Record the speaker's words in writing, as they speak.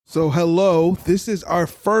So hello, this is our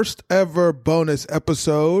first ever bonus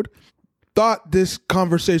episode. Thought this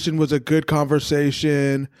conversation was a good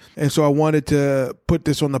conversation, and so I wanted to put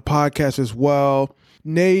this on the podcast as well.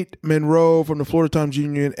 Nate Monroe from the Florida Times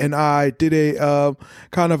Union and I did a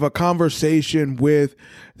kind of a conversation with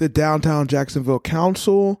the Downtown Jacksonville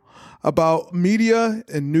Council about media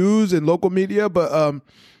and news and local media, but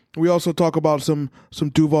we also talk about some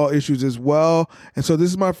Duval issues as well. And so this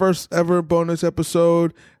is my first ever bonus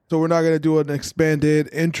episode, so we're not going to do an expanded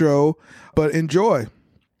intro, but enjoy.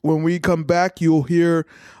 When we come back, you'll hear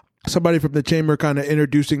somebody from the chamber kind of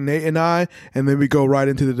introducing Nate and I, and then we go right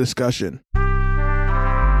into the discussion.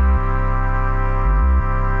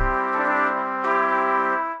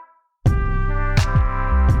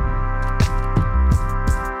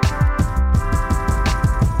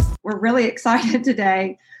 We're really excited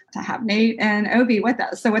today to have Nate and Obi with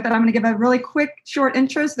us. So with that, I'm going to give a really quick, short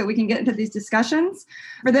intro so that we can get into these discussions.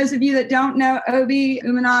 For those of you that don't know Obi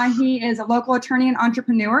Umana, he is a local attorney and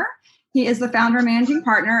entrepreneur. He is the founder and managing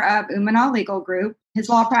partner of Umana Legal Group. His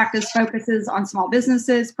law practice focuses on small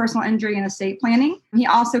businesses, personal injury, and estate planning. He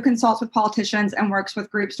also consults with politicians and works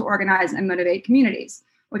with groups to organize and motivate communities,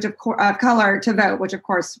 which of color to vote, which of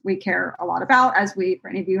course we care a lot about. For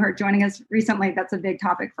any of you who are joining us recently, that's a big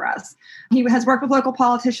topic for us. He has worked with local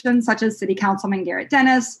politicians such as City Councilman Garrett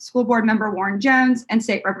Dennis, School Board Member Warren Jones, and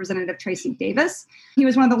State Representative Tracy Davis. He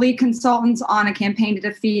was one of the lead consultants on a campaign to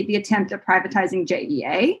defeat the attempt at privatizing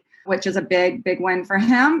JEA, which is a big, big win for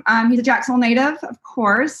him. He's a Jacksonville native, of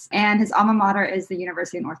course, and his alma mater is the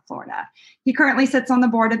University of North Florida. He currently sits on the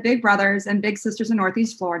board of Big Brothers and Big Sisters in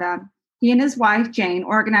Northeast Florida. He and his wife, Jane,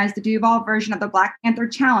 organized the Duval version of the Black Panther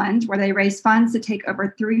Challenge, where they raised funds to take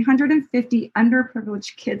over 350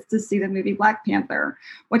 underprivileged kids to see the movie Black Panther,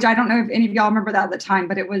 which I don't know if any of y'all remember that at the time,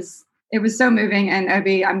 but it was so moving. And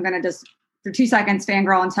Obi, I'm going to just, for 2 seconds,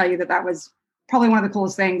 fangirl and tell you that was probably one of the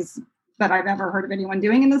coolest things that I've ever heard of anyone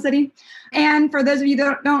doing in the city. And for those of you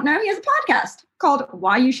that don't know, he has a podcast called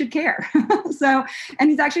Why You Should Care.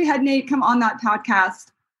 And he's actually had Nate come on that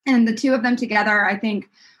podcast. And the two of them together, I think,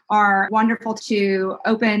 are wonderful to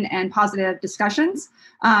open and positive discussions.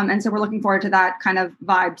 And so we're looking forward to that kind of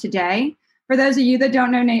vibe today. For those of you that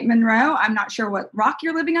don't know Nate Monroe, I'm not sure what rock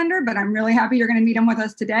you're living under, but I'm really happy you're going to meet him with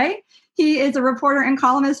us today. He is a reporter and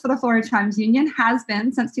columnist for the Florida Times Union, has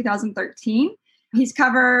been since 2013. He's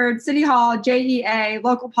covered City Hall, JEA,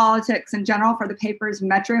 local politics in general for the paper's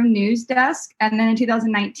Metro News desk. And then in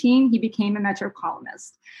 2019, he became a Metro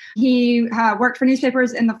columnist. He worked for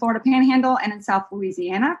newspapers in the Florida Panhandle and in South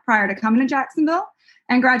Louisiana prior to coming to Jacksonville,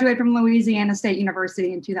 and graduated from Louisiana State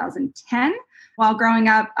University in 2010. While growing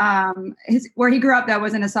up, where he grew up, though,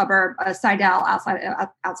 was in a suburb, Sidell,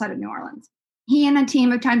 outside of New Orleans. He and a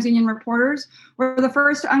team of Times Union reporters were the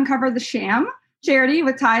first to uncover the sham charity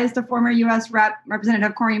with ties to former U.S.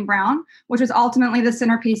 Representative Corrine Brown, which was ultimately the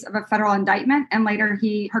centerpiece of a federal indictment and later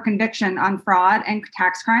her conviction on fraud and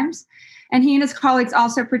tax crimes. And he and his colleagues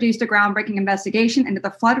also produced a groundbreaking investigation into the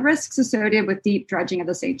flood risks associated with deep dredging of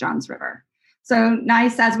the St. Johns River. So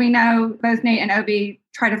nice, as we know, both Nate and Obi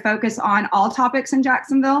try to focus on all topics in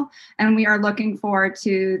Jacksonville, and we are looking forward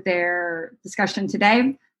to their discussion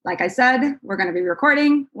today. Like I said, we're going to be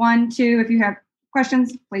recording 1, 2, if you have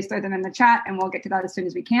questions, please throw them in the chat and we'll get to that as soon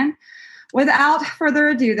as we can. Without further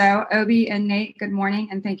ado, though, Obi and Nate, good morning,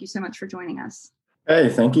 and thank you so much for joining us. Hey,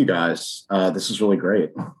 thank you guys. This is really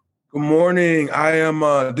great. Good morning. I am.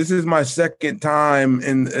 This is my second time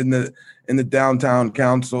in the Downtown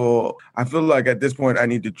Council. I feel like at this point I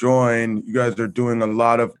need to join. You guys are doing a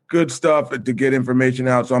lot of good stuff to get information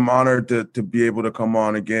out, so I'm honored to be able to come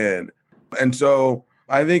on again. And so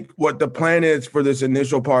I think what the plan is for this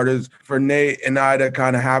initial part is for Nate and I to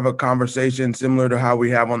kind of have a conversation similar to how we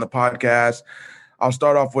have on the podcast. I'll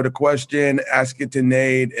start off with a question, ask it to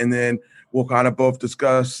Nate, and then we'll kind of both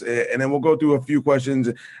discuss it. And then we'll go through a few questions.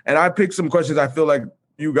 And I picked some questions I feel like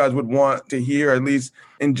you guys would want to hear, at least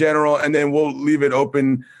in general, and then we'll leave it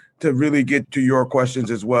open to really get to your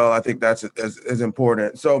questions as well. I think that's as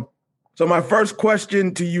important. So my first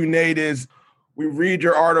question to you, Nate, is we read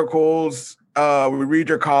your articles, we read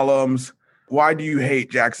your columns. Why do you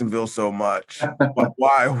hate Jacksonville so much?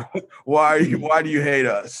 Why do you hate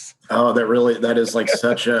us? Oh, that is like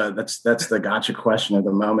such a, that's the gotcha question of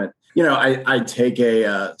the moment. You know, I take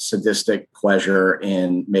a sadistic pleasure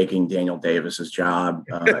in making Daniel Davis's job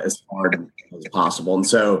as hard as possible. And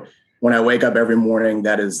so when I wake up every morning,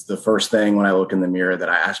 that is the first thing when I look in the mirror that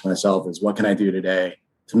I ask myself is, what can I do today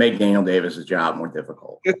to make Daniel Davis's job more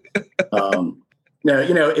difficult? No,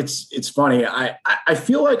 you know, it's funny. I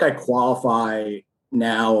feel like I qualify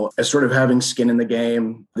now as sort of having skin in the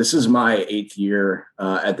game. This is my 8th year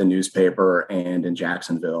at the newspaper and in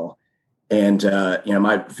Jacksonville. And,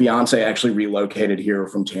 my fiance actually relocated here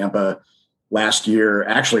from Tampa last year,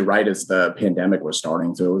 actually right as the pandemic was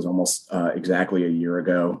starting. So it was almost exactly a year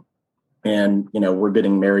ago. And, we're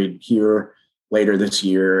getting married here later this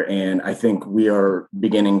year. And I think we are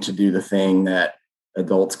beginning to do the thing that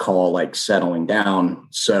adults call like settling down.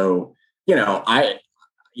 So,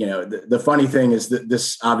 the funny thing is that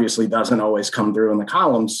this obviously doesn't always come through in the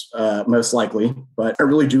columns, most likely, but I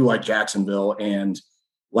really do like Jacksonville. And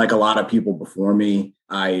like a lot of people before me,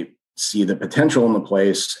 I see the potential in the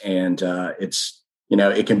place. And it's,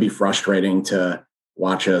 it can be frustrating to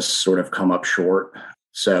watch us sort of come up short.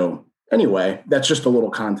 So anyway, that's just a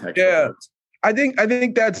little context. Yeah. I think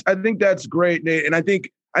that's great, Nate. And I think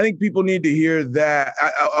people need to hear that.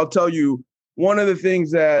 I'll tell you, one of the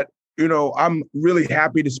things that, I'm really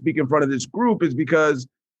happy to speak in front of this group is because,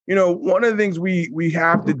 one of the things we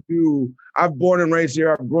have to do, I've born and raised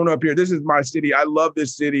here, I've grown up here. This is my city. I love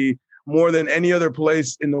this city more than any other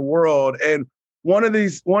place in the world. And one of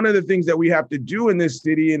the things that we have to do in this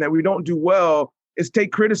city and that we don't do well is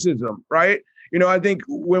take criticism, right? I think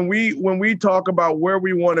when we talk about where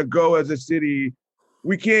we want to go as a city,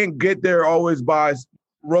 we can't get there always by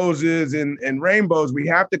roses and rainbows. We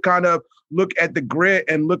have to kind of look at the grit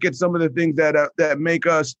and look at some of the things that make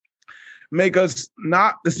us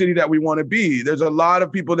not the city that we want to be. There's a lot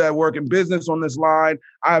of people that work in business on this line.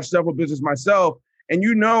 I have several businesses myself, and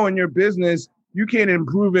in your business, you can't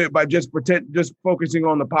improve it by just focusing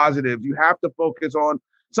on the positives. You have to focus on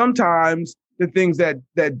sometimes the things that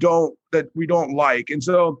we don't like. And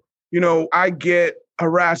so, I get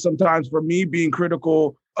harassed sometimes for me being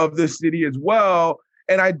critical of this city as well.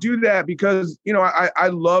 And I do that because, I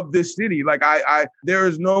love this city. Like there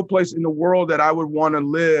is no place in the world that I would want to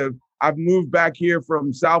live. I've moved back here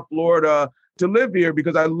from South Florida to live here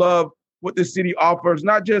because I love what the city offers,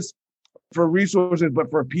 not just for resources, but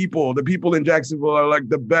for people. The people in Jacksonville are like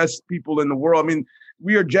the best people in the world. I mean,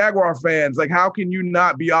 we are Jaguar fans. Like, how can you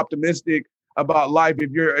not be optimistic about life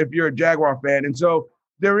if you're a Jaguar fan? And so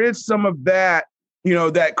there is some of that,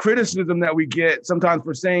 that criticism that we get sometimes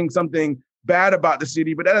for saying something bad about the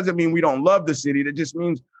city, but that doesn't mean we don't love the city. That just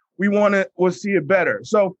means we'll see it better.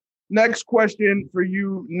 So next question for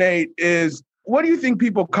you, Nate, is what do you think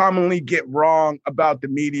people commonly get wrong about the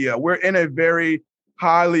media? We're in a very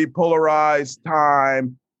highly polarized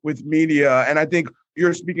time with media. And I think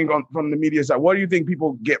you're speaking from the media side. What do you think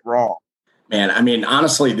people get wrong? Man, I mean,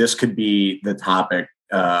 honestly, this could be the topic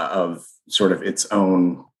of sort of its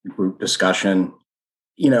own group discussion.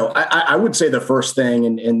 I would say the first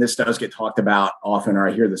thing, and this does get talked about often, or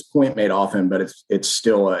I hear this point made often, but it's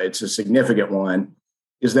still a significant one,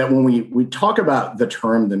 is that when we talk about the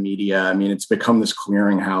term the media, I mean, it's become this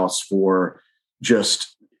clearinghouse for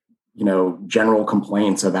just, general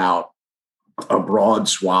complaints about a broad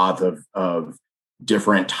swath of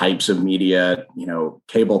different types of media,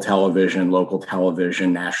 cable television, local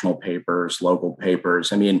television, national papers, local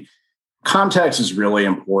papers. I mean, context is really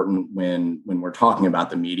important when we're talking about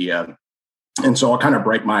the media. And so I'll kind of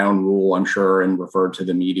break my own rule, I'm sure, and refer to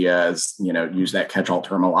the media as, use that catch-all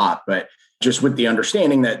term a lot, but just with the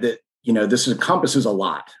understanding that this encompasses a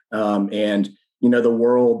lot. And, the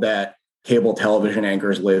world that cable television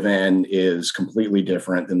anchors live in is completely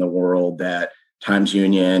different than the world that Times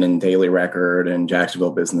Union and Daily Record and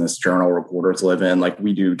Jacksonville Business Journal reporters live in. Like,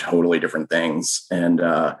 we do totally different things. And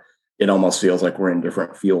it almost feels like we're in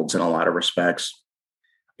different fields in a lot of respects.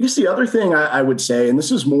 I guess the other thing I would say, and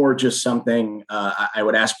this is more just something I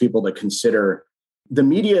would ask people to consider, the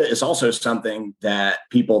media is also something that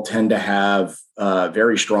people tend to have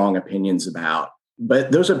very strong opinions about.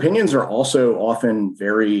 But those opinions are also often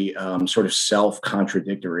very sort of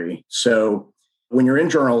self-contradictory. So when you're in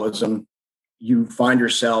journalism, you find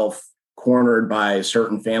yourself cornered by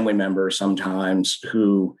certain family members sometimes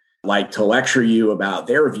who like to lecture you about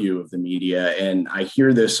their view of the media. And I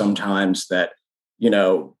hear this sometimes that,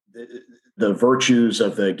 the virtues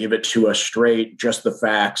of the give it to us straight, just the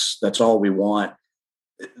facts, that's all we want.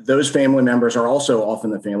 Those family members are also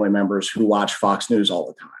often the family members who watch Fox News all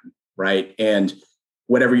the time, right? And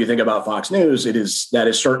whatever you think about Fox News, that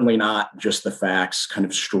is certainly not just the facts, kind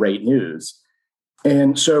of straight news.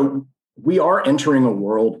 And so we are entering a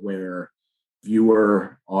world where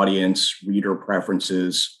viewer, audience, reader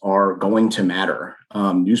preferences are going to matter.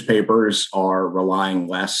 Newspapers are relying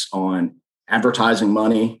less on advertising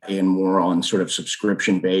money and more on sort of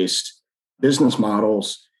subscription-based business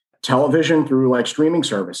models. Television through like streaming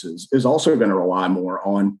services is also going to rely more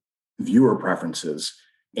on viewer preferences.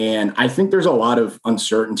 And I think there's a lot of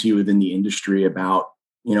uncertainty within the industry about,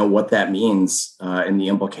 what that means and the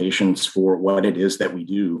implications for what it is that we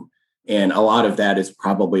do. And a lot of that is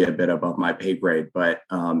probably a bit above my pay grade, but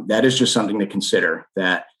that is just something to consider,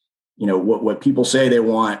 that, what people say they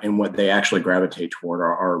want and what they actually gravitate toward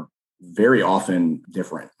are very often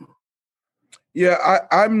different. Yeah,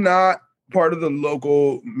 I'm not part of the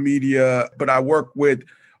local media, but I work with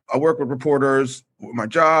reporters with my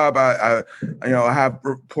job. I have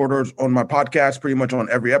reporters on my podcast pretty much on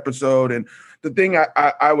every episode. And the thing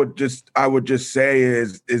I would just say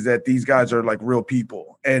is that these guys are like real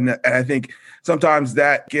people. And I think sometimes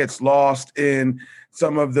that gets lost in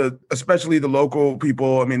some of especially the local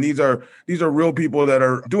people. I mean, these are real people that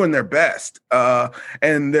are doing their best.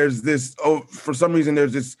 And there's this, for some reason,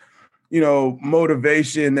 there's this,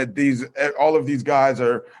 motivation that all of these guys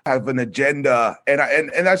have an agenda,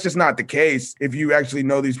 and that's just not the case if you actually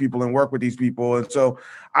know these people and work with these people. And so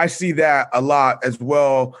I see that a lot, as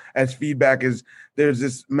well as feedback is there's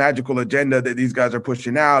this magical agenda that these guys are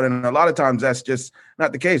pushing out, and a lot of times that's just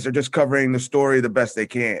not the case. They're just covering the story the best they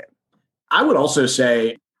can. I would also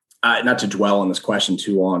say, not to dwell on this question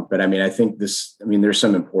too long, but I think there's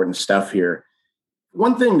some important stuff here.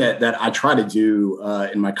 One thing that I try to do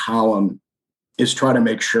in my column is try to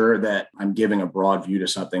make sure that I'm giving a broad view to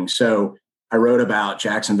something. So I wrote about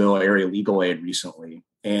Jacksonville area legal aid recently.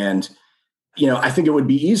 And, I think it would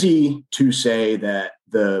be easy to say that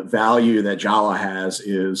the value that JALA has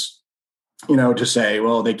is, to say,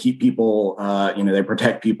 well, they keep people, they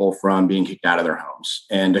protect people from being kicked out of their homes,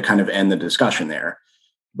 and to kind of end the discussion there.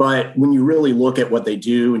 But when you really look at what they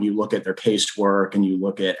do, and you look at their casework, and you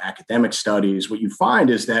look at academic studies, what you find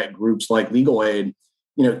is that groups like legal aid,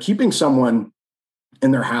 keeping someone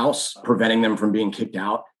in their house, preventing them from being kicked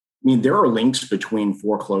out. There are links between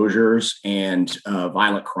foreclosures and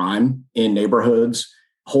violent crime in neighborhoods.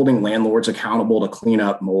 Holding landlords accountable to clean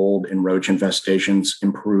up mold and roach infestations,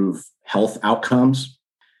 improve health outcomes.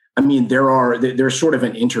 There's sort of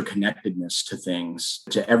an interconnectedness to things,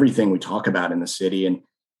 to everything we talk about in the city. And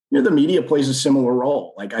the media plays a similar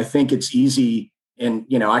role. Like, I think it's easy, and,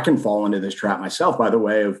 I can fall into this trap myself, by the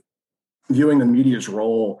way, of viewing the media's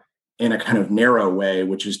role in a kind of narrow way,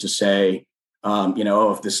 which is to say,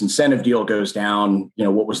 if this incentive deal goes down,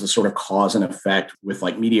 what was the sort of cause and effect with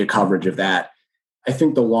like media coverage of that? I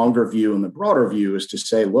think the longer view and the broader view is to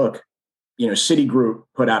say, look, Citigroup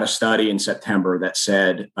put out a study in September that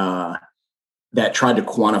said, that tried to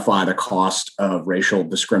quantify the cost of racial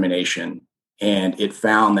discrimination. And it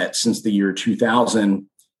found that since the year 2000,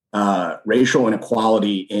 racial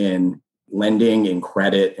inequality in lending and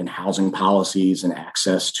credit and housing policies and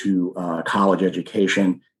access to college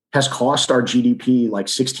education has cost our GDP like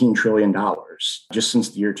 $16 trillion just since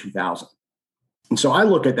the year 2000. And so I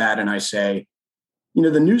look at that and I say,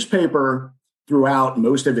 the newspaper throughout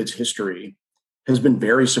most of its history has been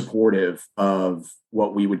very supportive of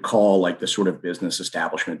what we would call like the sort of business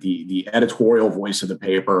establishment. The editorial voice of the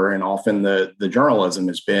paper, and often the journalism,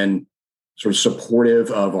 has been sort of supportive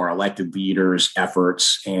of our elected leaders'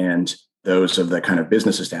 efforts and those of the kind of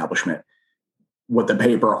business establishment. What the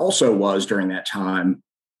paper also was during that time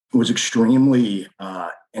was extremely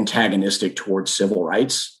antagonistic towards civil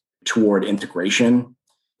rights, toward integration.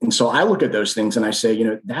 And so I look at those things and I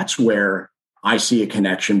say, that's where I see a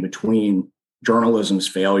connection between journalism's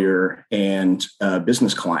failure and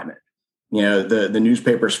business climate. The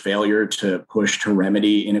newspaper's failure to push to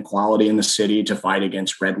remedy inequality in the city, to fight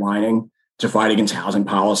against redlining, to fight against housing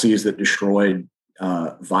policies that destroyed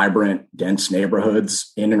vibrant, dense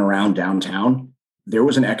neighborhoods in and around downtown. There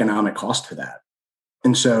was an economic cost to that.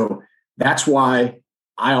 And so that's why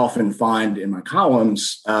I often find in my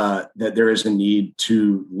columns that there is a need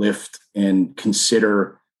to lift and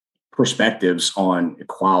consider perspectives on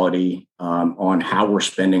equality, on how we're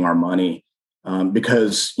spending our money,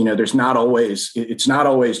 because it's not always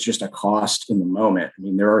just a cost in the moment.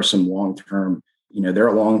 There are some long-term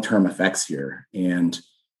effects here. And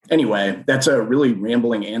anyway, that's a really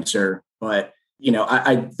rambling answer, but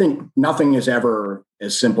I think nothing is ever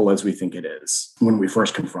as simple as we think it is when we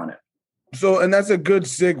first confront it. So, and that's a good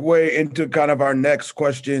segue into kind of our next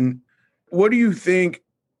question. What do you think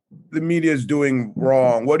the media is doing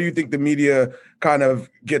wrong? What do you think the media kind of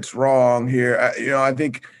gets wrong here? I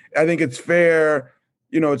think it's fair.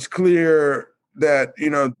 It's clear that,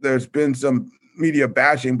 there's been some media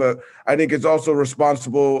bashing, but I think it's also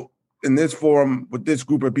responsible in this forum with this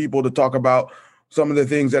group of people to talk about some of the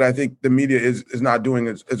things that I think the media is not doing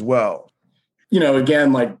as well.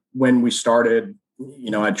 Again, like when we started,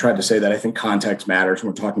 I tried to say that I think context matters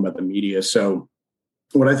when we're talking about the media. So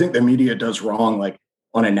what I think the media does wrong, like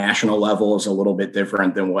on a national level is a little bit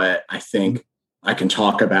different than what I think I can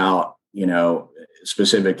talk about,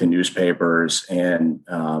 specific to newspapers and,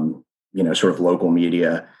 sort of local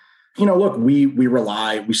media. Look,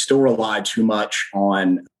 we still rely too much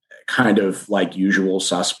on kind of like usual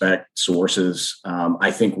suspect sources.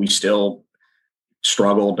 I think we still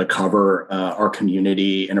struggle to cover our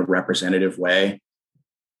community in a representative way.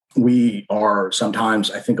 We are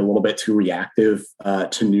sometimes, I think, a little bit too reactive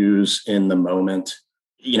to news in the moment.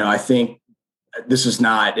 I think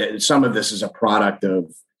some of this is a product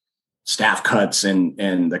of staff cuts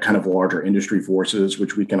and the kind of larger industry forces,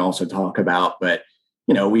 which we can also talk about. But,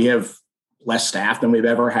 we have less staff than we've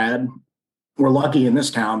ever had. We're lucky in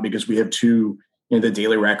this town because we have two, the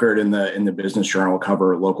Daily Record and the Business Journal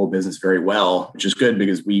cover local business very well, which is good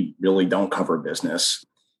because we really don't cover business.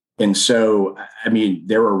 And so,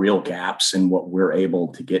 there are real gaps in what we're able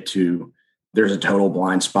to get to. There's a total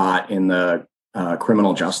blind spot in the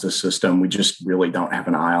criminal justice system. We just really don't have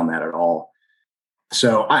an eye on that at all.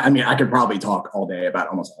 So, I could probably talk all day about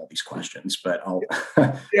almost all these questions, but I'll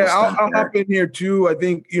hop in here too. I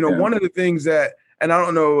think, one of the things that, and I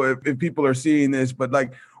don't know if people are seeing this, but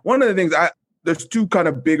like one of the things there's two kind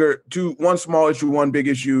of one small issue, one big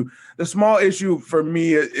issue. The small issue for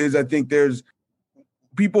me is I think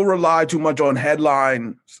people rely too much on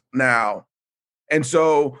headlines now. And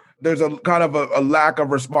so there's a kind of a lack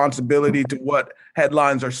of responsibility to what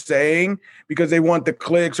headlines are saying because they want the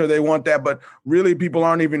clicks or they want that, but really people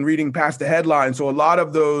aren't even reading past the headlines. So a lot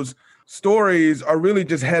of those stories are really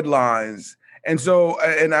just headlines. And so,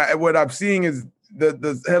 what I'm seeing is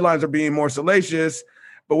the headlines are being more salacious,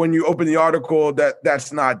 but when you open the article,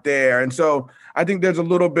 that's not there. And so I think there's a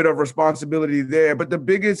little bit of responsibility there. But the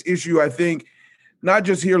biggest issue, I think, not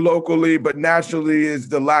just here locally, but nationally, is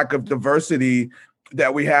the lack of diversity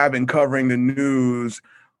that we have in covering the news.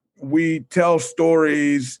 We tell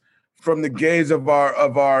stories from the gaze of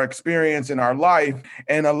our experience in our life.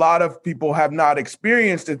 And a lot of people have not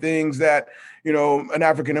experienced the things that, an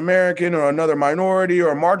African-American or another minority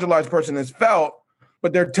or a marginalized person has felt,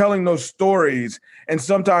 but they're telling those stories. And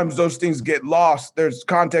sometimes those things get lost. There's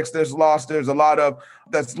context that's lost. There's a lot of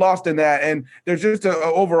that's lost in that. And there's just an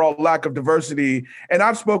overall lack of diversity. And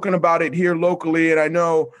I've spoken about it here locally. And I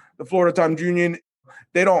know the Florida Times Union,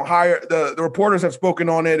 they don't hire, the reporters have spoken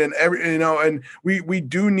on it and and we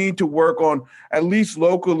do need to work on, at least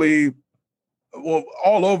locally, well,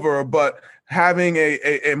 all over, but having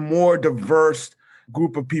a more diverse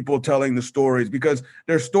group of people telling the stories, because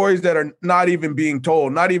there's stories that are not even being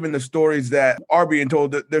told, not even the stories that are being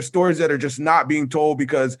told. There's stories that are just not being told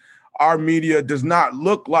because our media does not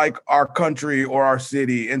look like our country or our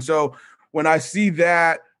city. And so when I see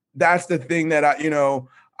that, that's the thing that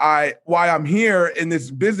why I'm here in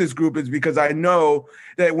this business group is because I know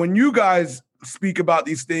that when you guys speak about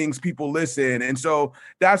these things, people listen. And so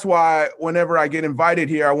that's why whenever I get invited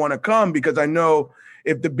here, I want to come, because I know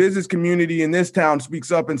if the business community in this town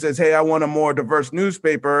speaks up and says, hey, I want a more diverse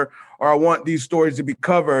newspaper, or I want these stories to be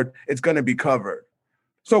covered, it's going to be covered.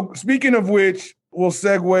 So speaking of which, we'll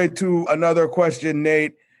segue to another question,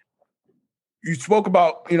 Nate. You spoke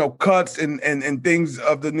about, cuts and things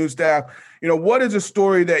of the new staff. What is a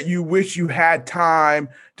story that you wish you had time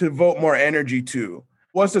to devote more energy to?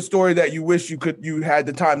 What's the story that you wish you had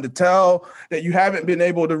the time to tell that you haven't been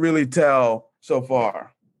able to really tell so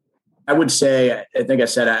far? I would say, I think I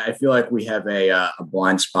said, I feel like we have a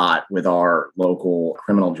blind spot with our local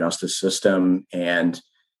criminal justice system. And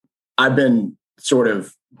I've been sort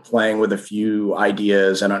of playing with a few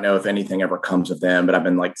ideas. I don't know if anything ever comes of them, but I've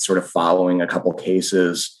been sort of following a couple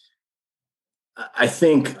cases. I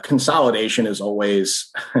think consolidation is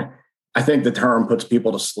always, I think the term puts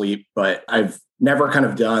people to sleep, but I've never kind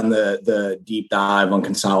of done the deep dive on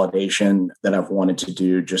consolidation that I've wanted to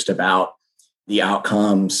do, just about the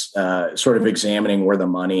outcomes, sort of examining where the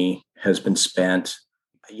money has been spent.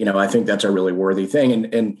 I think that's a really worthy thing.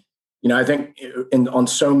 And I think on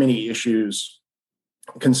so many issues,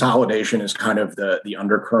 consolidation is kind of the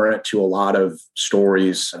undercurrent to a lot of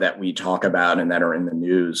stories that we talk about and that are in the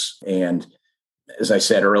news. And as I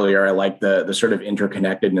said earlier, I like the sort of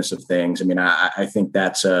interconnectedness of things. I think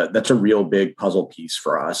that's a real big puzzle piece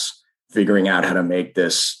for us. Figuring out how to make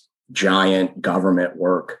this giant government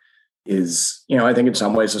work is, I think in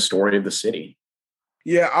some ways a story of the city.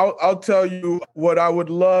 Yeah, I'll tell you what I would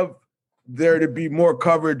love there to be more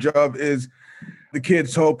coverage of is the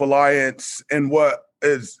Kids Hope Alliance and what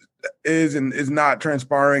is and is not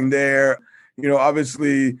transpiring there.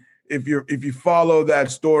 Obviously, if you follow that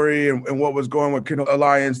story and what was going with Kids Hope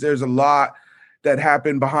Alliance, there's a lot that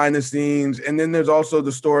happened behind the scenes. And then there's also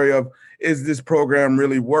the story of, is this program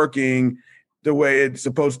really working? the way it's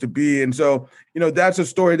supposed to be. And so, that's a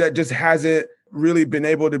story that just hasn't really been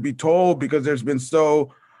able to be told because there's been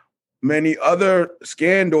so many other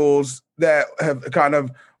scandals that have kind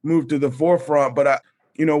of moved to the forefront. But,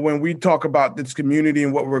 when we talk about this community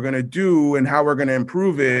and what we're going to do and how we're going to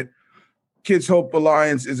improve it, Kids Hope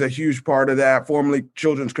Alliance is a huge part of that, formerly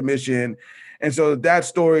Children's Commission. And so that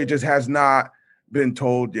story just has not been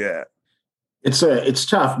told yet. It's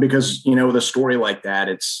tough because, with a story like that,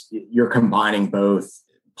 you're combining both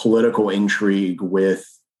political intrigue with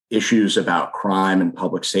issues about crime and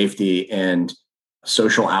public safety and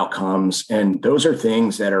social outcomes. And those are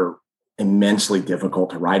things that are immensely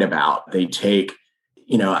difficult to write about. They take,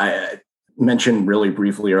 I mentioned really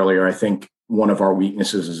briefly earlier, I think one of our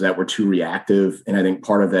weaknesses is that we're too reactive. And I think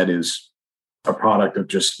part of that is a product of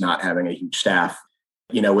just not having a huge staff.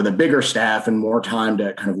 With a bigger staff and more time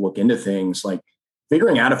to kind of look into things, like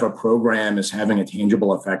figuring out if a program is having a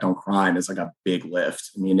tangible effect on crime is like a big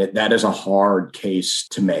lift. I mean, that is a hard case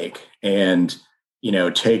to make. And,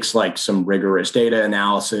 it takes like some rigorous data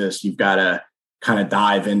analysis. You've got to kind of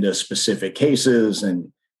dive into specific cases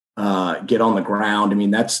and get on the ground. I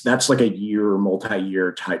mean, that's like a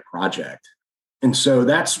multi-year type project. And so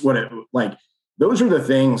that's what those are the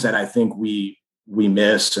things that I think we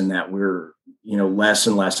miss and that we're, less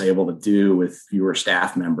and less able to do with fewer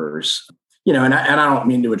staff members, and I don't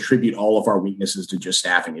mean to attribute all of our weaknesses to just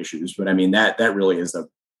staffing issues, but I mean, that really is a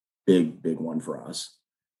big one for us.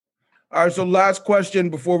 All right. So last question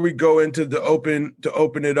before we go into to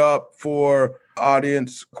open it up for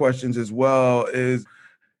audience questions as well is,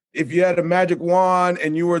 if you had a magic wand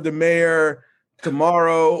and you were the mayor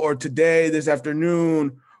tomorrow or today, this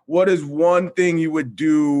afternoon, what is one thing you would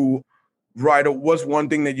do right? What's one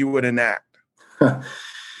thing that you would enact?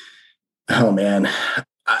 Oh man.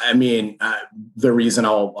 I mean, the reason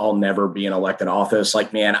I'll never be in elected office,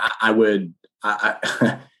 like, man, I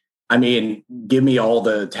mean, give me all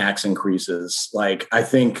the tax increases. Like, I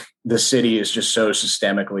think the city is just so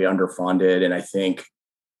systemically underfunded. And I think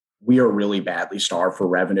we are really badly starved for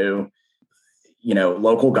revenue.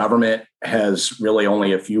 Local government has really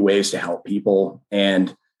only a few ways to help people.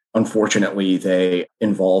 And unfortunately, they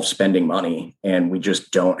involve spending money, and we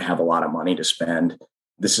just don't have a lot of money to spend.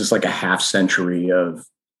 This is like a half century of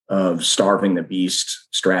starving the beast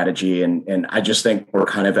strategy. And I just think we're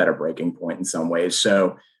kind of at a breaking point in some ways.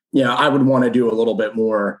 So, I would want to do a little bit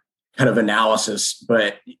more kind of analysis,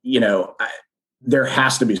 but, there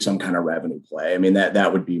has to be some kind of revenue play. I mean,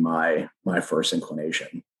 that would be my first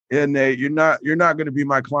inclination. Yeah, Nate, you're not going to be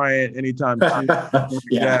my client anytime soon.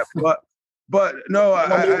 Yeah. But no,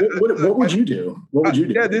 what would you do? What would you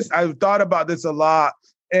do? Yeah, I've thought about this a lot,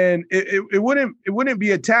 and it wouldn't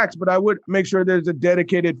be a tax, but I would make sure there's a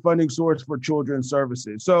dedicated funding source for children's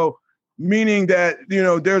services. So, meaning that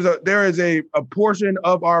there is a portion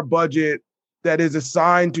of our budget that is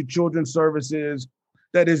assigned to children's services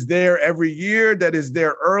that is there every year, that is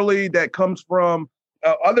there early, that comes from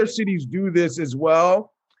other cities do this as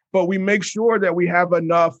well. But we make sure that we have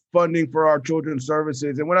enough funding for our children's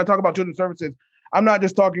services. And when I talk about children's services, I'm not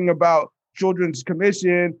just talking about Children's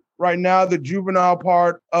Commission. Right now, the juvenile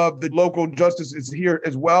part of the local justice is here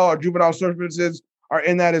as well. Our juvenile services are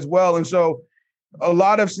in that as well. And so a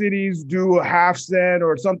lot of cities do a half cent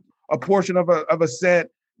or a portion of a cent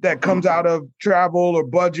that comes out of travel or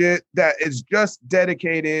budget that is just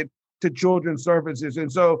dedicated to children's services.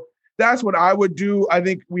 And so that's what I would do. I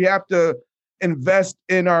think we have to invest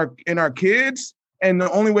in our kids. And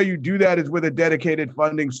the only way you do that is with a dedicated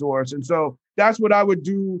funding source. And so that's what I would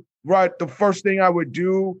do, right? The first thing I would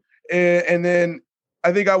do. And then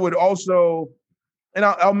I think I would also, and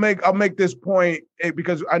I'll make this point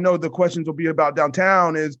because I know the questions will be about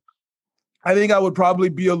downtown, is I think I would probably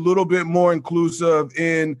be a little bit more inclusive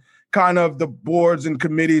in kind of the boards and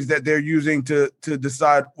committees that they're using to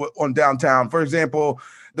decide on downtown. For example,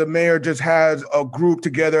 the mayor just has a group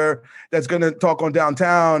together that's going to talk on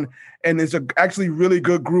downtown, and it's actually really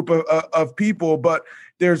good group of people, but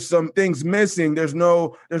there's some things missing. There's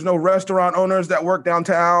no restaurant owners that work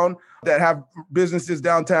downtown, that have businesses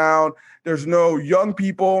downtown. There's no young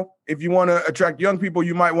people. If you want to attract young people,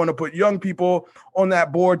 you might want to put young people on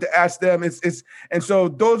that board to ask them. And so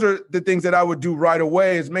those are the things that I would do right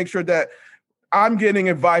away, is make sure that I'm getting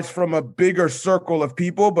advice from a bigger circle of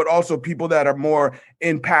people, but also people that are more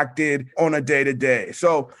impacted on a day-to-day.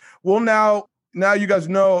 So now you guys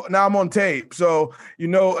know, now I'm on tape. So you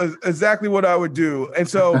know exactly what I would do. And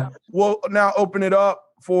so we'll now open it up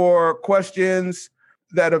for questions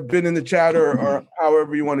that have been in the chat or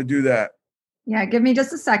however you want to do that. Yeah, give me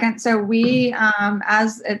just a second. So we,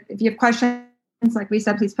 if you have questions, like we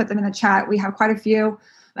said, please put them in the chat. We have quite a few.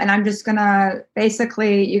 And I'm just going to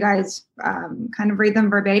basically, you guys kind of read them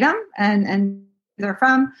verbatim and they're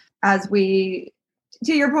from as we,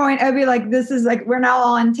 to your point, Obi, like this is like, we're now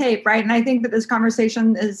all on tape, right? And I think that this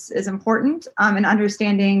conversation is important in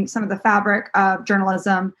understanding some of the fabric of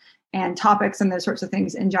journalism and topics and those sorts of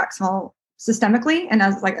things in Jacksonville systemically and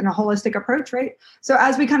as like in a holistic approach, right? So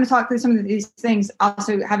as we kind of talk through some of these things,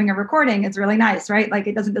 also having a recording is really nice, right? Like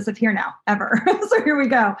it doesn't disappear now, ever. So here we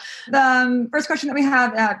go. The first question that we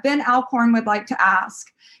have, Ben Alcorn would like to ask,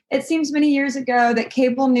 it seems many years ago that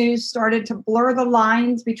cable news started to blur the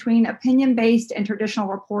lines between opinion-based and traditional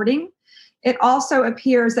reporting. It also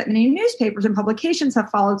appears that many newspapers and publications have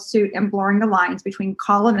followed suit in blurring the lines between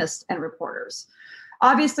columnists and reporters.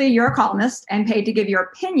 Obviously, you're a columnist and paid to give your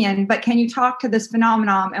opinion, but can you talk to this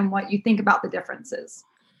phenomenon and what you think about the differences?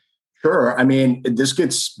 Sure. I mean, this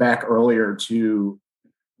gets back earlier to,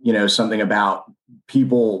 something about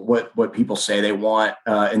people, what people say they want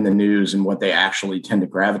in the news and what they actually tend to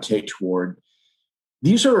gravitate toward.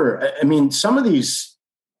 These are, some of these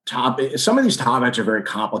topics are very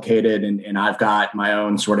complicated, and I've got my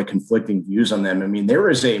own sort of conflicting views on them. I mean, there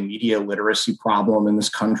is a media literacy problem in this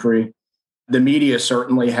country. The media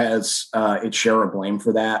certainly has its share of blame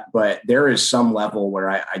for that, but there is some level where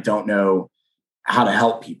I don't know how to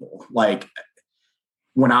help people. Like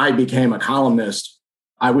when I became a columnist,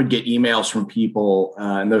 I would get emails from people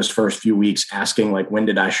in those first few weeks asking, like, when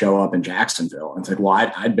did I show up in Jacksonville? And it's like,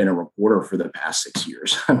 well, I'd been a reporter for the past 6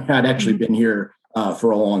 years. I mean, I'd actually been here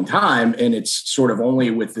for a long time. And it's sort of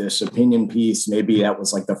only with this opinion piece, maybe that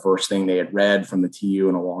was like the first thing they had read from the TU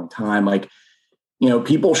in a long time. Like,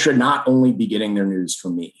 people should not only be getting their news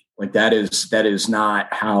from me. Like that is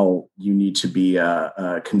not how you need to be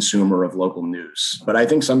a consumer of local news. But I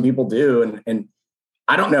think some people do. And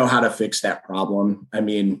I don't know how to fix that problem. I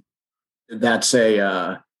mean, that's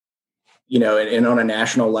and on a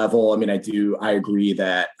national level, I mean, I agree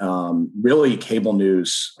that really cable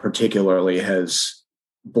news particularly has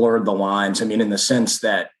blurred the lines. I mean, in the sense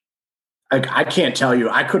that I can't tell you,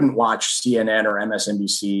 I couldn't watch CNN or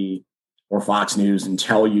MSNBC or Fox News and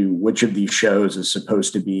tell you which of these shows is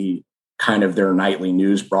supposed to be kind of their nightly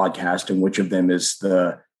news broadcast and which of them is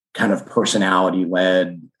the kind of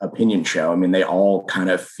personality-led opinion show. I mean, they all kind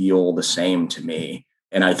of feel the same to me,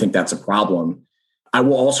 and I think that's a problem. I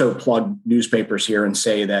will also plug newspapers here and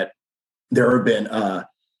say that there have been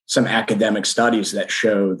some academic studies that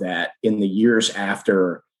show that in the years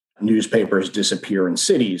after newspapers disappear in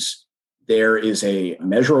cities, there is a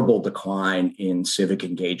measurable decline in civic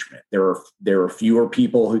engagement. There are fewer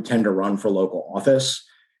people who tend to run for local office,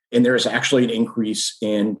 and there is actually an increase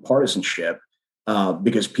in partisanship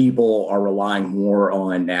because people are relying more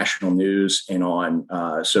on national news and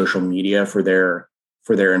on social media for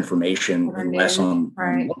their information and less on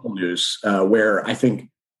local news. Where I think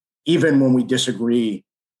even when we disagree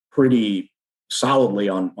pretty solidly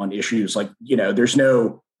on issues, like there's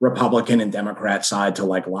no Republican and Democrat side to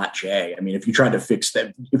like Lot J. I mean, if you tried to fix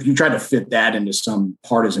that, if you tried to fit that into some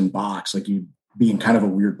partisan box, like you'd be in kind of a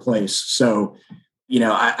weird place. So,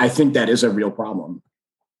 I think that is a real problem.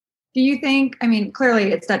 Do you think, I mean,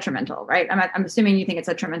 clearly it's detrimental, right? I'm assuming you think it's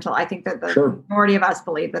detrimental. I think that the Sure. majority of us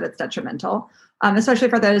believe that it's detrimental, especially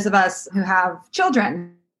for those of us who have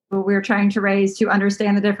children who we're trying to raise to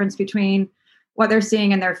understand the difference between what they're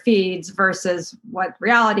seeing in their feeds versus what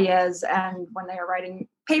reality is. And when they are writing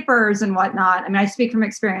papers and whatnot, I mean, I speak from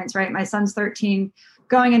experience, right? My son's 13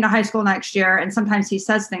 going into high school next year. And sometimes he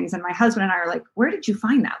says things and my husband and I are like, where did you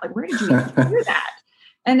find that? Like, where did you hear that?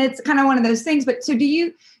 And it's kind of one of those things. But so do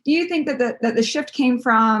you think that the shift came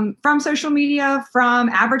from social media, from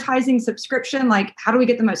advertising subscription? Like, how do we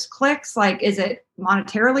get the most clicks? Like, is it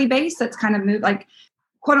monetarily based? That's kind of moved, like,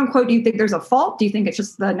 quote unquote, do you think there's a fault? Do you think it's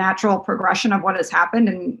just the natural progression of what has happened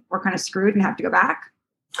and we're kind of screwed and have to go back?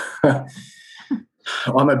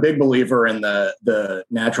 Well, I'm a big believer in the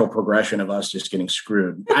natural progression of us just getting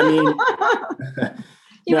screwed. I mean,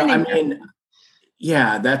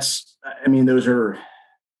 those are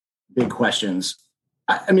big questions.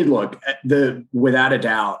 I mean, look, without a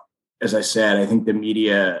doubt, as I said, I think the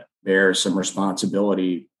media bears some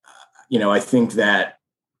responsibility. I think that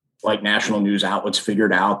like national news outlets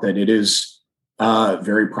figured out that it is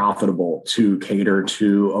very profitable to cater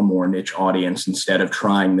to a more niche audience instead of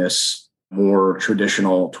trying this more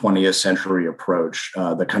traditional 20th century approach,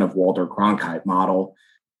 the kind of Walter Cronkite model.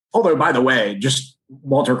 Although, by the way, just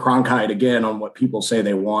Walter Cronkite again on what people say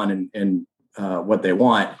they want and what they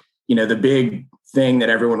want. The big thing that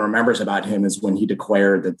everyone remembers about him is when he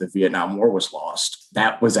declared that the Vietnam War was lost.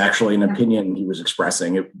 That was actually an opinion he was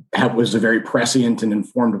expressing. That was a very prescient and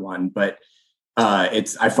informed one, but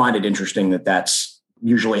I find it interesting that that's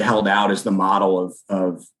usually held out as the model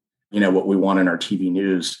of what we want in our TV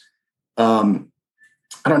news.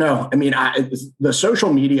 I don't know. I mean, the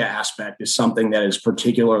social media aspect is something that is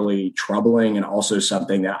particularly troubling, and also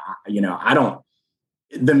something that,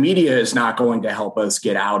 the media is not going to help us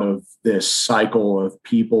get out of this cycle of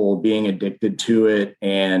people being addicted to it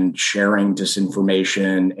and sharing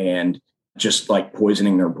disinformation and just like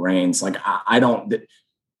poisoning their brains. Like,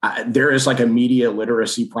 there is like a media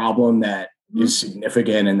literacy problem that is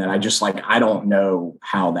significant, and that I don't know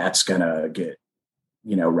how that's going to get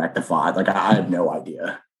rectified. Like, I have no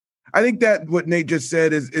idea. I think that what Nate just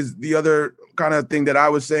said is the other kind of thing that I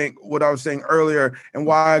was saying earlier, and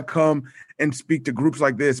why I come and speak to groups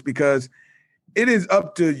like this, because it is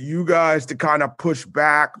up to you guys to kind of push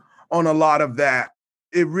back on a lot of that.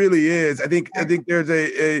 It really is. I think there's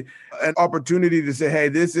an opportunity to say, hey,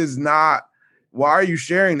 this is not, why are you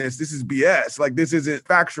sharing this? This is BS. Like, this isn't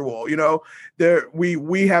factual.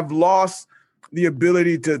 We have lost the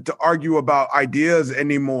ability to argue about ideas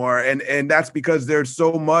anymore. And that's because there's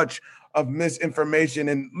so much of misinformation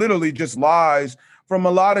and literally just lies from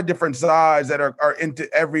a lot of different sides that are into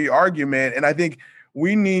every argument. And I think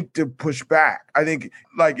we need to push back. I think,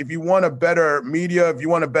 like, if you want a better media, if you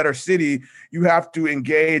want a better city, you have to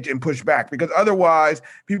engage and push back, because otherwise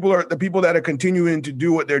the people that are continuing to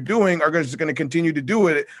do what they're doing are just going to continue to do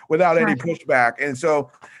it without any pushback. And so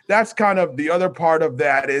that's kind of the other part of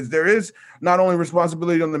that, is there is not only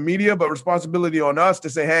responsibility on the media, but responsibility on us to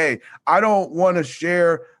say, hey, I don't want to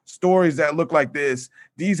share stories that look like this.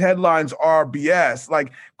 These headlines are BS.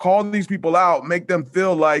 Like, call these people out, make them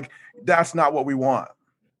feel like that's not what we want.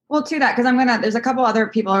 Well, to that, because there's a couple other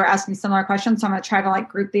people who are asking similar questions, so I'm going to try to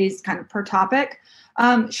group these kind of per topic.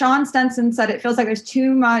 Sean Stenson said it feels like there's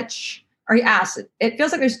too much, or he asked, it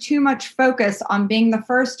feels like there's too much focus on being the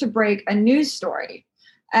first to break a news story,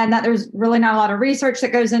 and that there's really not a lot of research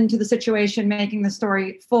that goes into the situation, making the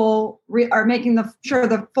story full, or making sure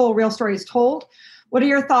the full real story is told. What are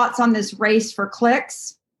your thoughts on this race for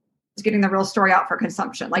clicks, getting the real story out for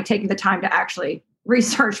consumption, like taking the time to actually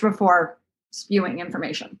research before spewing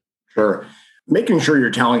information? Sure. Making sure you're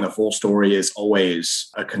telling the full story is always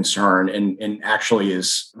a concern, and actually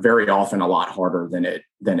is very often a lot harder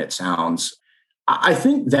than it sounds. I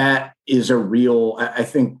think that is I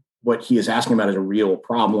think what he is asking about is a real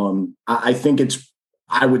problem. I think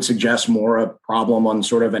I would suggest more a problem on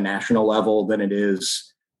sort of a national level than it is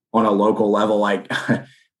on a local level. Like,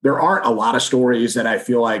 there aren't a lot of stories that I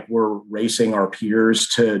feel like we're racing our peers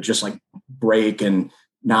to just like break and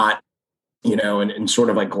not, and sort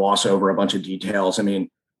of like gloss over a bunch of details. I mean,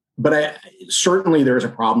 but certainly there's a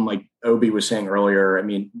problem, like Obi was saying earlier. I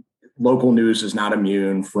mean, local news is not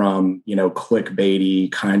immune from,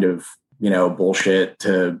 clickbaity kind of, bullshit,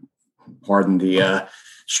 to pardon the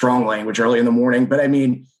strong language early in the morning. But I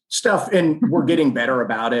mean, stuff, and we're getting better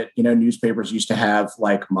about it. Newspapers used to have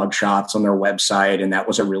like mugshots on their website, and that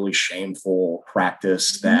was a really shameful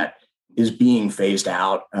practice that is being phased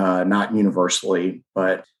out, not universally,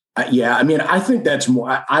 but I mean, I think that's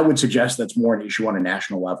more, I would suggest that's more an issue on a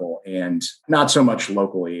national level and not so much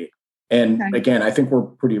locally. And again, I think we're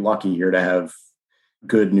pretty lucky here to have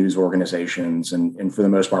good news organizations, and for the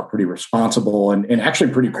most part, pretty responsible and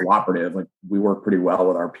actually pretty cooperative. Like, we work pretty well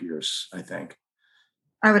with our peers, I think.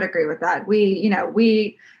 I would agree with that.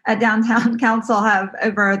 We at Downtown Council have,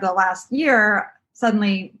 over the last year,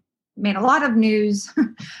 suddenly made a lot of news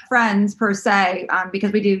friends per se,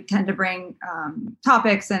 because we do tend to bring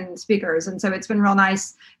topics and speakers. And so it's been real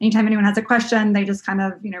nice. Anytime anyone has a question, they just kind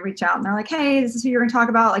of, reach out and they're like, hey, this is who you're going to talk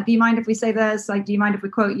about. Like, do you mind if we say this? Like, do you mind if we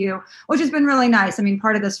quote you? Which has been really nice. I mean,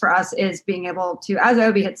 part of this for us is being able to, as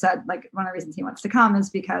Obi had said, like, one of the reasons he wants to come is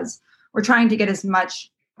because we're trying to get as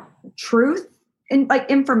much truth and like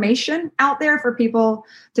information out there for people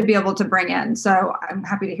to be able to bring in. So I'm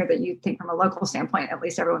happy to hear that you think from a local standpoint, at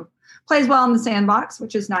least everyone plays well in the sandbox,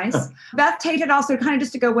 which is nice. Beth Tate had also, kind of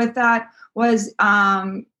just to go with that, was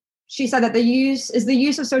she said that the use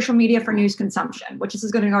of social media for news consumption, which this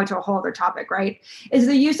is going to go into a whole other topic, right? Is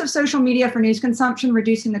the use of social media for news consumption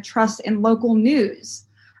reducing the trust in local news,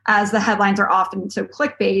 as the headlines are often so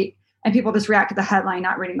clickbait and people just react to the headline,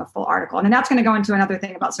 not reading the full article. And then that's going to go into another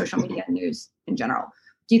thing about social media and news in general.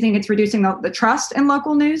 Do you think it's reducing the trust in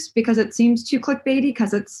local news because it seems too clickbaity,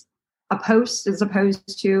 because it's a post as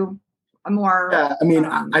opposed to a more... Yeah, I mean,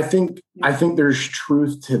 I think there's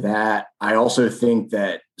truth to that. I also think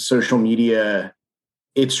that social media,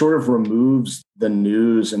 it sort of removes the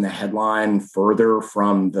news and the headline further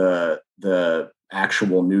from the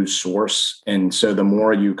actual news source. And so the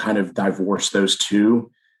more you kind of divorce those two,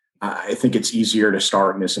 I think it's easier to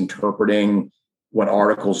start misinterpreting what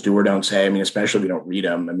articles do or don't say. I mean, especially if we don't read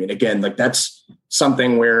them. I mean, again, like that's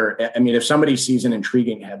something where, I mean, if somebody sees an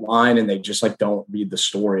intriguing headline and they just like don't read the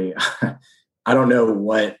story, I don't know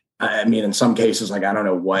what, I mean, in some cases, like, I don't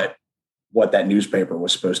know what that newspaper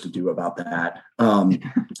was supposed to do about that.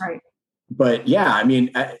 Right. But yeah, I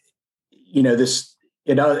mean, it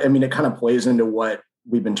kind of plays into what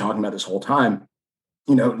we've been talking about this whole time.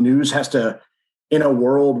 News has to, in a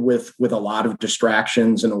world with a lot of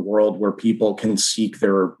distractions, in a world where people can seek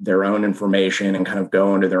their own information and kind of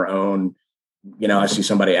go into their own, I see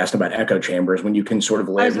somebody asked about echo chambers, when you can sort of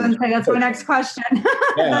live. I was going to say, that's my next question.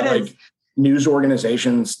 Yeah, like news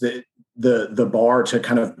organizations, the bar to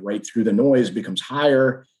kind of break through the noise becomes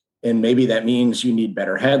higher. And maybe that means you need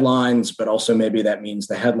better headlines, but also maybe that means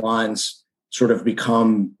the headlines sort of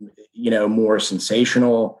become, more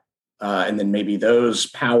sensational. And then maybe those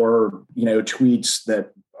power, tweets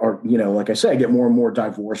that are, like I said, get more and more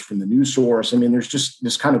divorced from the news source. I mean, there's just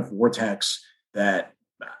this kind of vortex that,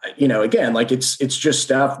 again, like it's just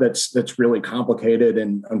stuff that's really complicated.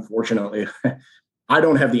 And unfortunately, I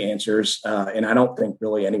don't have the answers. And I don't think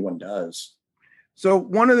really anyone does. So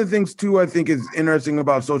one of the things too, I think is interesting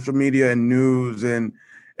about social media and news and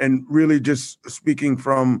really just speaking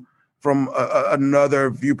from another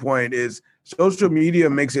viewpoint is social media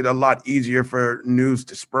makes it a lot easier for news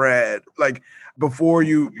to spread. Like before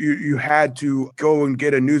you had to go and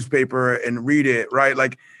get a newspaper and read it, right?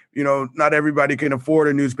 Like, not everybody can afford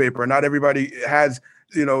a newspaper. Not everybody has,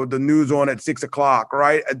 the news on at 6:00,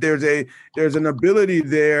 right? There's an ability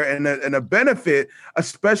there and a benefit,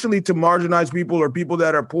 especially to marginalized people or people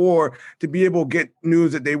that are poor, to be able to get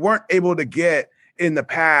news that they weren't able to get in the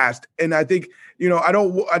past. And I think,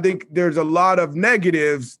 I think there's a lot of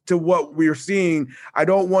negatives to what we're seeing. I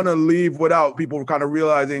don't want to leave without people kind of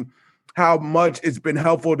realizing how much it's been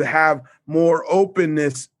helpful to have more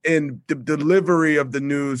openness in the delivery of the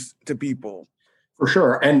news to people. For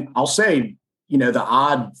sure. And I'll say, the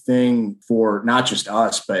odd thing for not just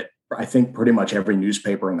us, but I think pretty much every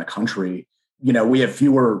newspaper in the country, we have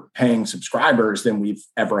fewer paying subscribers than we've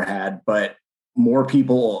ever had, but more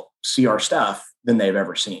people see our stuff than they've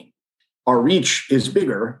ever seen. Our reach is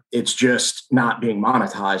bigger. It's just not being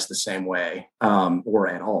monetized the same way or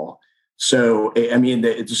at all. So, I mean,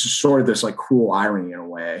 it's just sort of this like cruel irony in a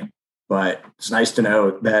way, but it's nice to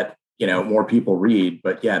know that, more people read.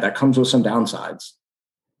 But yeah, that comes with some downsides.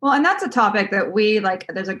 Well, and that's a topic that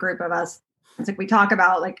there's a group of us, it's like we talk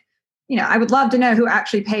about, I would love to know who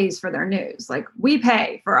actually pays for their news. Like we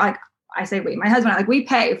pay for, I say we, my husband and I, we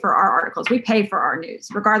pay for our articles. We pay for our news,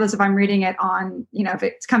 regardless if I'm reading it on, if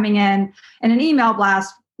it's coming in an email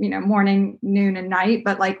blast, morning, noon, and night.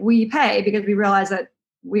 But we pay because we realize that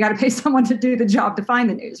we got to pay someone to do the job to find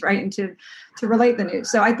the news, right? And to relate the news.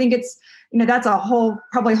 So I think it's, that's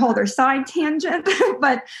probably a whole other side tangent.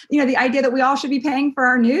 But, the idea that we all should be paying for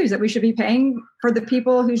our news, that we should be paying for the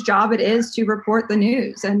people whose job it is to report the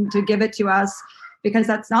news and to give it to us, because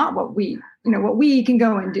that's not what we can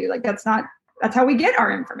go and do. That's how we get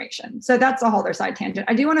our information. So that's a whole other side tangent.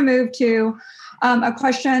 I do want to move to a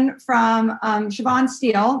question from Siobhan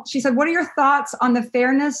Steele. She said, what are your thoughts on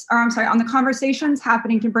on the conversations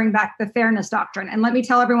happening to bring back the fairness doctrine? And let me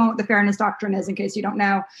tell everyone what the fairness doctrine is in case you don't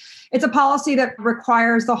know. It's a policy that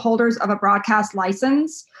requires the holders of a broadcast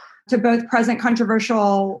license to both present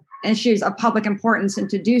controversial issues of public importance and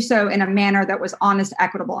to do so in a manner that was honest,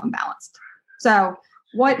 equitable, and balanced. So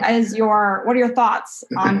what are your thoughts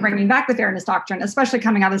on bringing back the fairness doctrine, especially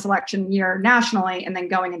coming out of this election year nationally and then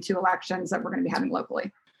going into elections that we're going to be having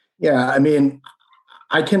locally? Yeah, I mean,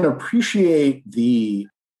 I can appreciate the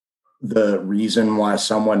reason why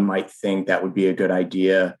someone might think that would be a good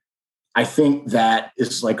idea. I think that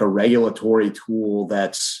is like a regulatory tool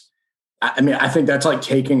I think that's like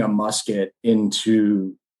taking a musket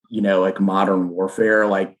into, modern warfare,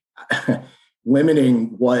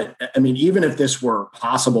 limiting even if this were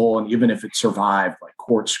possible and even if it survived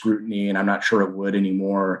court scrutiny, and I'm not sure it would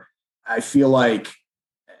anymore, I feel like,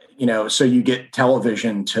 so you get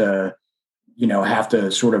television to, have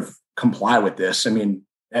to sort of comply with this. I mean,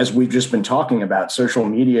 as we've just been talking about, social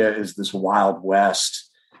media is this Wild West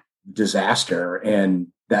disaster, and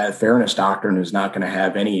that fairness doctrine is not going to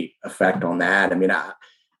have any effect on that. I mean,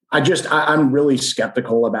 I'm really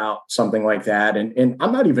skeptical about something like that. And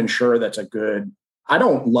I'm not even sure that's I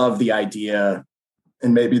don't love the idea,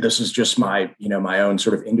 and maybe this is just my own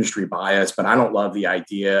sort of industry bias, but I don't love the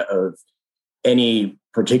idea of any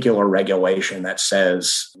particular regulation that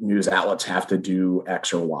says news outlets have to do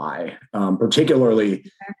X or Y, particularly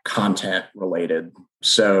content related.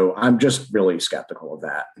 So I'm just really skeptical of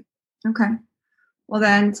that. Okay. Well,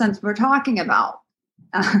 then, since we're talking about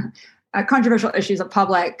controversial issues of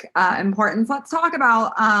public importance. Let's talk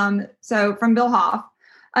about, so from Bill Hoff,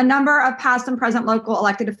 a number of past and present local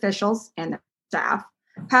elected officials and their staff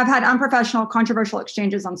have had unprofessional, controversial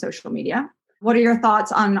exchanges on social media. What are your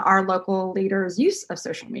thoughts on our local leaders' use of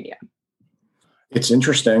social media? It's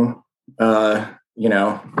interesting.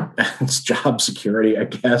 It's job security, I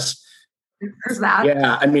guess. There's that.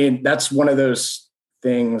 Yeah. I mean, that's one of those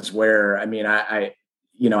things where,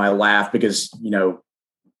 I laugh because,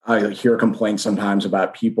 I hear complaints sometimes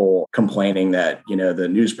about people complaining that, the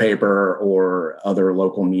newspaper or other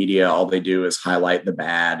local media, all they do is highlight the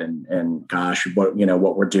bad and gosh, what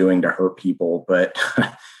we're doing to hurt people. But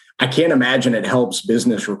I can't imagine it helps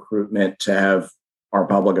business recruitment to have our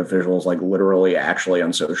public officials like literally actually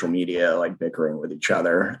on social media, like bickering with each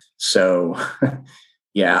other. So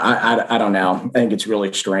yeah, I don't know. I think it's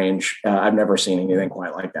really strange. I've never seen anything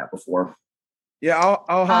quite like that before. Yeah,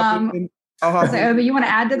 I'll hop in. Obi, you want to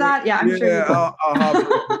add to that? Yeah, I'm sure you do. I'll hop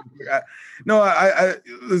in. No, I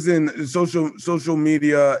listen. Social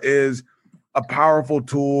media is a powerful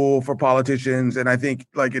tool for politicians, and I think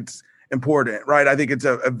like it's important, right? I think it's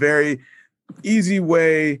a very easy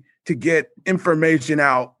way to get information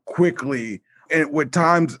out quickly. And with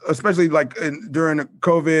times, especially like during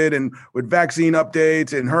COVID and with vaccine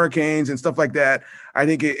updates and hurricanes and stuff like that, I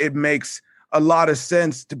think it makes a lot of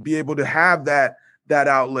sense to be able to have that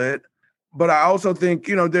outlet. But I also think,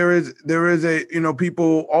 there is a,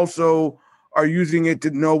 people also are using it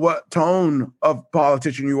to know what tone of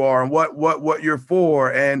politician you are and what you're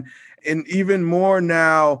for. And even more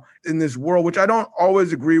now in this world, which I don't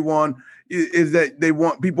always agree on, is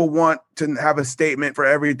that people want to have a statement for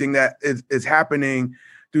everything that is happening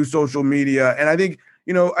through social media. And I think,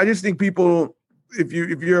 I just think people, if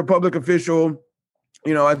you're a public official,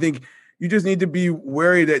 I think you just need to be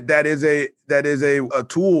wary that is a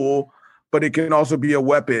tool, but it can also be a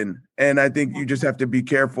weapon. And I think you just have to be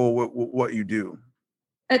careful with what you do.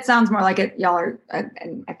 It sounds more like it, y'all are,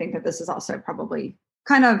 and I think that this is also probably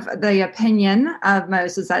kind of the opinion of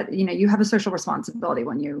most, is that, you have a social responsibility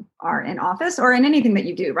when you are in office or in anything that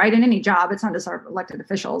you do, right? In any job, it's not just our elected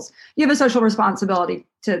officials. You have a social responsibility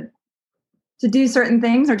to do certain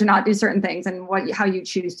things or to not do certain things, and how you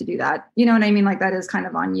choose to do that. You know what I mean? Like that is kind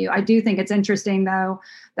of on you. I do think it's interesting though,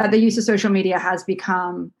 that the use of social media has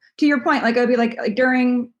become, to your point, like Obi, like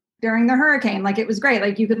during the hurricane, like it was great.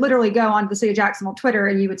 Like you could literally go on the city of Jacksonville Twitter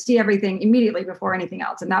and you would see everything immediately before anything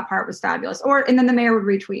else. And that part was fabulous. And then the mayor would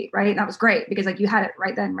retweet, right? And that was great because like you had it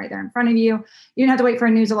right there in front of you. You didn't have to wait for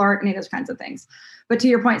a news alert, any of those kinds of things. But to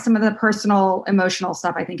your point, some of the personal, emotional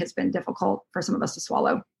stuff, I think has been difficult for some of us to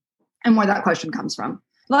swallow, and where that question comes from.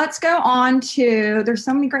 Let's go on to, there's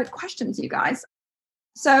so many great questions, you guys.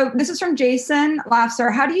 So this is from Jason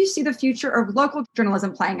Lafser. How do you see the future of local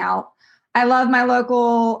journalism playing out? I love my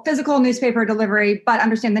local physical newspaper delivery, but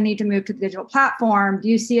understand the need to move to the digital platform. Do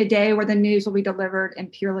you see a day where the news will be delivered in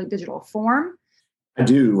purely digital form? I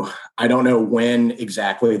do. I don't know when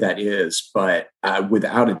exactly that is, but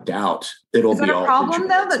without a doubt, it'll be all digital. Is that a problem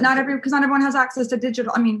though, that because not everyone has access to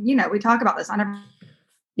digital? I mean, we talk about this.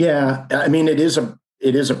 Yeah, I mean, it is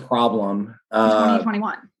a problem.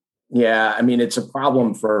 2021. Yeah, I mean, it's a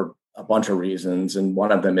problem for a bunch of reasons. And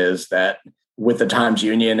one of them is that with the Times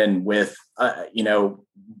Union and with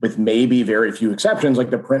maybe very few exceptions,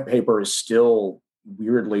 like the print paper is still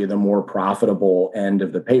weirdly the more profitable end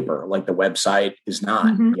of the paper. Like the website is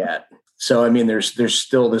not yet. So, I mean, there's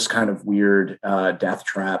still this kind of weird death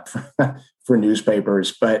trap for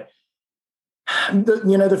newspapers. But,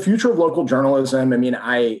 the future of local journalism, I mean,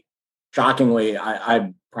 shockingly,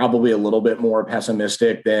 I'm probably a little bit more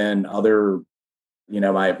pessimistic than other,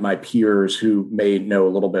 my peers who may know a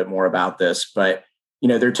little bit more about this. But,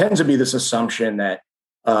 there tends to be this assumption that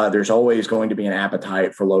there's always going to be an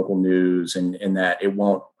appetite for local news and that it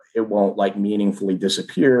won't like meaningfully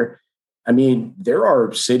disappear. I mean, there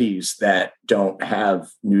are cities that don't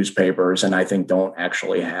have newspapers and I think don't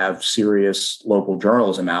actually have serious local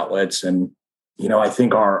journalism outlets. And, I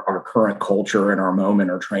think our current culture and our moment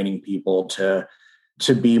are training people to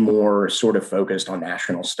be more sort of focused on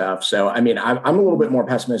national stuff. So, I mean, I'm a little bit more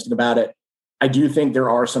pessimistic about it. I do think there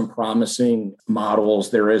are some promising models.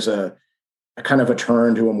 There is a kind of a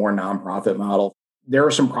turn to a more nonprofit model. There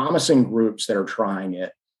are some promising groups that are trying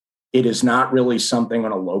it. It is not really something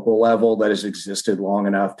on a local level that has existed long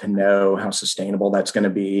enough to know how sustainable that's going to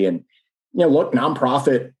be. And, look, a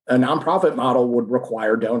nonprofit model would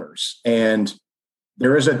require donors. And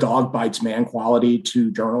there is a dog bites man quality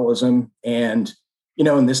to journalism. And,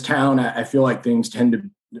 in this town, I feel like things tend to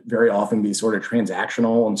very often be sort of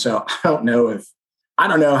transactional. And so I don't know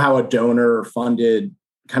how a donor funded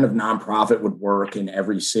kind of nonprofit would work in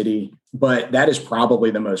every city. But that is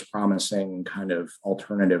probably the most promising kind of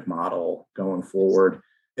alternative model going forward.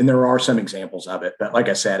 And there are some examples of it. But like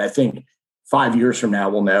I said, I think 5 years from now,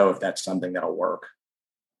 we'll know if that's something that'll work.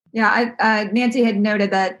 Yeah, Nancy had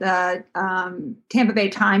noted that the Tampa Bay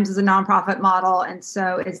Times is a nonprofit model, and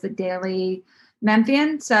so is the Daily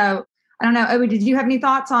Memphian. So I don't know, Obi, did you have any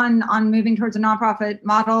thoughts on moving towards a nonprofit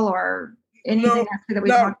model or anything that we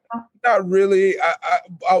talked about? Not really.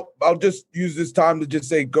 I'll just use this time to just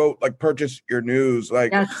say, go purchase your news.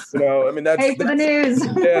 Yes. I mean, pay for the news.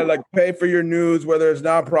 Yeah, pay for your news, whether it's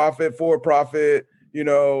nonprofit, for profit,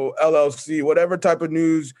 LLC, whatever type of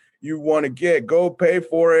news you want to get, go pay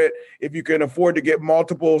for it. If you can afford to get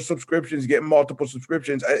multiple subscriptions, get multiple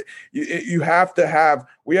subscriptions. We have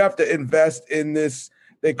to invest in this.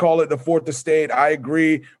 They call it the fourth estate. I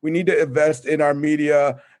agree. We need to invest in our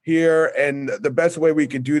media here. And the best way we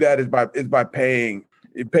can do that is by paying.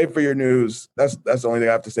 You pay for your news. That's the only thing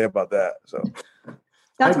I have to say about that. So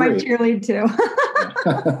that's my cheerlead too.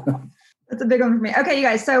 That's a big one for me. Okay, you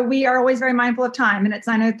guys. So we are always very mindful of time, and it's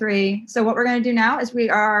 9:03. So what we're going to do now is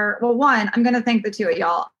I'm going to thank the two of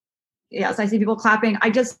y'all. Yes, I see people clapping.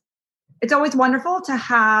 It's always wonderful to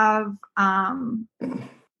have,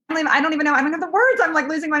 I don't even know. I don't have the words. I'm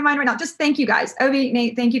losing my mind right now. Just thank you guys. Obi,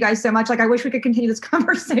 Nate, thank you guys so much. I wish we could continue this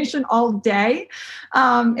conversation all day.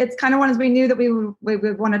 It's kind of one as we knew that we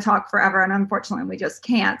would want to talk forever, and unfortunately we just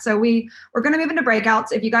can't. So we're going to move into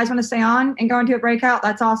breakouts. If you guys want to stay on and go into a breakout,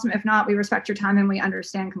 that's awesome. If not, we respect your time and we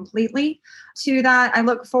understand completely. To that, I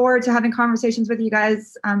look forward to having conversations with you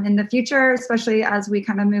guys in the future, especially as we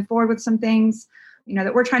kind of move forward with some things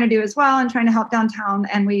that we're trying to do as well and trying to help downtown.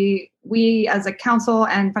 And we as a council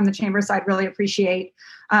and from the chamber side really appreciate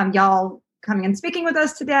y'all coming and speaking with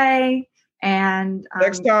us today. And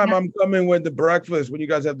next time I'm coming with the breakfast when you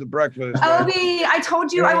guys have the breakfast. Obi, I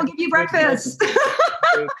told you I will give you breakfast.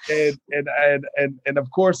 and of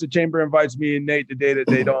course the chamber invites me and Nate the day that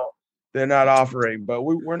they're not offering, but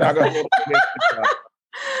we're not going to.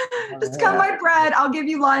 Just come my bread. I'll give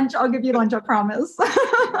you lunch. I promise.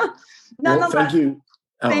 Well, thank you.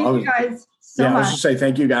 Thank you guys so much. I was just say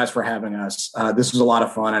thank you guys for having us. This was a lot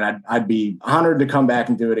of fun, and I'd be honored to come back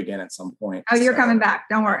and do it again at some point. Oh, you're coming back.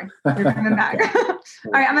 Don't worry. You're coming back.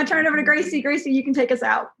 All right, I'm going to turn it over to Gracie. Gracie, you can take us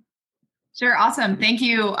out. Sure. Awesome. Thank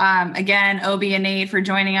you again, Obi and Nate, for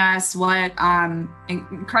joining us. What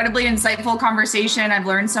incredibly insightful conversation. I've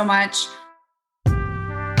learned so much.